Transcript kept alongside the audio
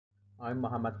I'm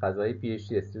Mohammad Khazaei,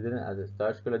 PhD student at the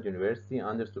Stars College University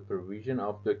under supervision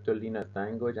of Dr. Lina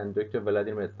Stankovic and Dr.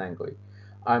 Vladimir Stankovic.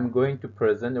 I'm going to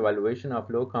present evaluation of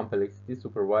low complexity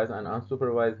supervised and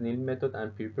unsupervised NILM method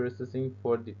and preprocessing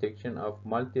for detection of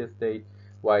multi-state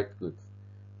white goods.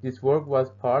 This work was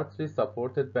partly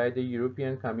supported by the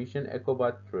European Commission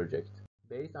EcoBot project.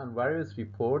 Based on various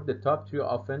reports, the top three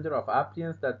offenders of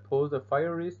appliances that pose a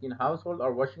fire risk in household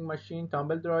are washing machine,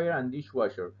 tumble dryer, and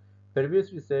dishwasher.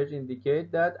 Previous research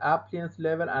indicates that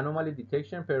appliance-level anomaly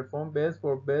detection performed best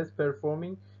for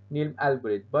best-performing NILM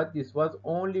algorithms, but this was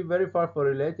only verified for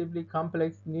relatively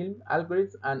complex NILM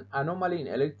algorithms and anomaly in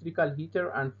electrical heater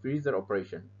and freezer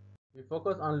operation. We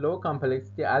focus on low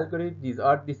complexity algorithms. These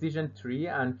are decision tree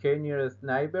and k-nearest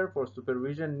neighbor for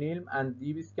supervision NILM and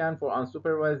dbScan for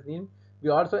unsupervised NILM. We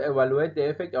also evaluate the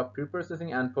effect of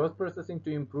preprocessing and post-processing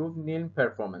to improve NILM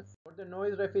performance. For the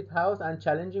noise refit house and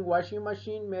challenging washing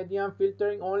machine, median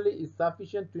filtering only is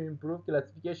sufficient to improve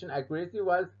classification accuracy,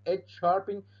 whilst edge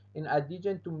sharpening in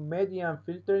addition to median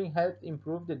filtering helps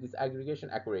improve the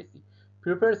disaggregation accuracy.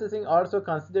 Preprocessing also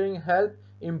considering help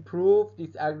improve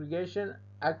disaggregation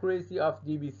accuracy of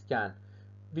dbScan.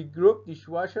 We group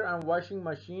dishwasher and washing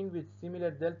machine with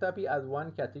similar delta P as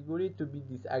one category to be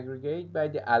disaggregated by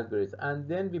the algorithm, and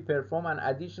then we perform an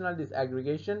additional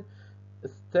disaggregation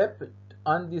step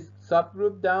on this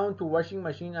subgroup down to washing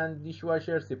machine and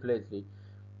dishwasher separately.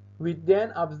 We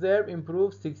then observe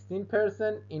improved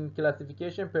 16% in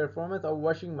classification performance of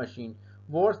washing machine.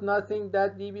 Worth noting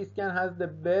that dbScan has the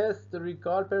best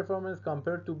recall performance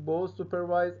compared to both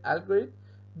supervised algorithms,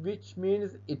 which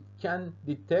means it can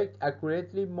detect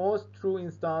accurately most true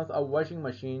instances of washing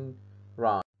machine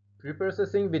run.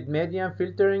 Preprocessing with median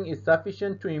filtering is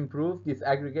sufficient to improve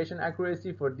disaggregation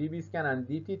accuracy for dbScan and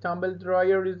DT. Tumble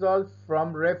dryer results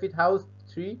from Refit House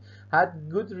 3 had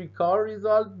good recall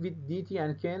result with DT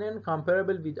and Canon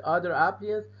comparable with other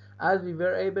appliances, as we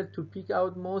were able to pick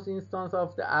out most instances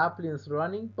of the appliance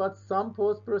running, but some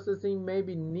post-processing may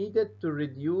be needed to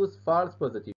reduce false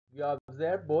positives. We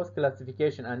observe both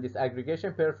classification and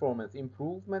disaggregation performance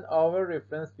improvement over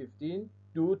reference 15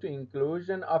 due to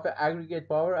inclusion of aggregate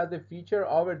power as a feature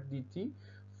over DT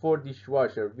for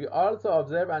dishwasher. We also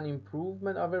observe an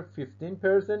improvement over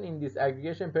 15% in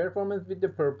disaggregation performance with the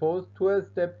proposed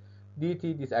 12-step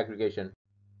DT disaggregation.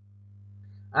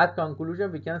 At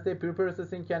conclusion, we can say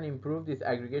preprocessing can improve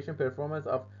disaggregation performance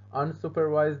of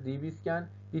unsupervised dbScan.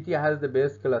 DT has the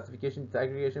best classification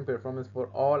disaggregation performance for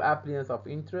all appliances of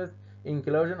interest.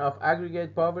 Inclusion of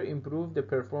aggregate power improved the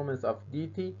performance of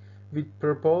DT. With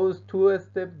proposed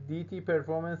two-step DT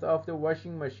performance of the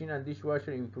washing machine and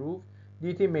dishwasher improved.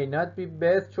 DT may not be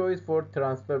best choice for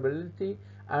transferability,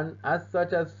 and as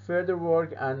such as further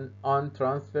work on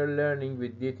transfer learning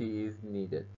with DT is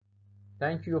needed.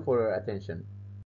 Thank you for your attention.